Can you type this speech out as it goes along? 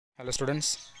Hello students,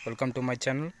 welcome to my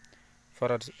channel for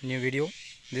a new video.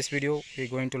 This video we are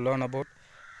going to learn about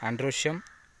Androecium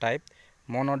type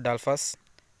monadelphous.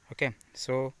 Okay,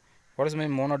 so what is my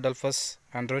monadelphous?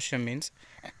 Androecium means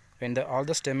when all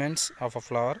the stamens of a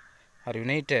flower are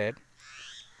united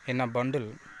in a bundle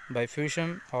by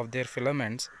fusion of their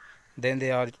filaments, then they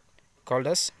are called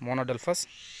as monadelphous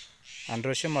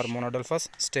Androecium or monadelphous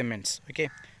stamens.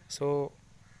 Okay, so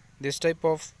this type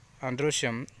of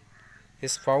Androecium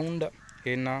is found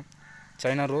in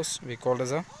China rose, we call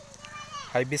as a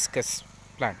hibiscus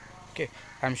plant. Okay,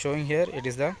 I am showing here it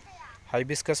is the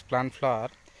hibiscus plant flower.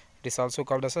 It is also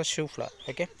called as a shoe flower.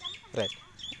 Okay, right.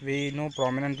 We know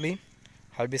prominently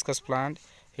hibiscus plant.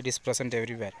 It is present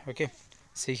everywhere. Okay,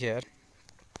 see here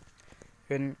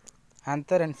when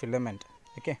anther and filament.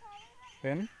 Okay,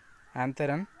 when anther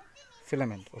and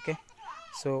filament. Okay,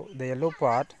 so the yellow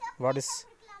part what is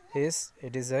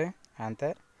it is a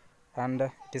anther and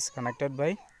it is connected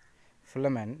by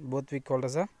filament, both we call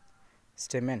as a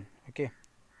stamen. Okay,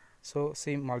 so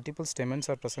see multiple stamens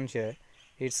are present here.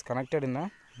 It's connected in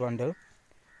a bundle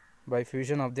by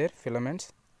fusion of their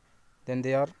filaments, then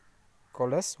they are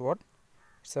called as what?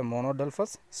 It's a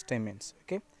monadelphous stamens.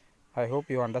 Okay, I hope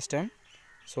you understand.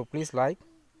 So please like,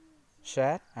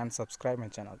 share and subscribe my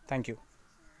channel. Thank you.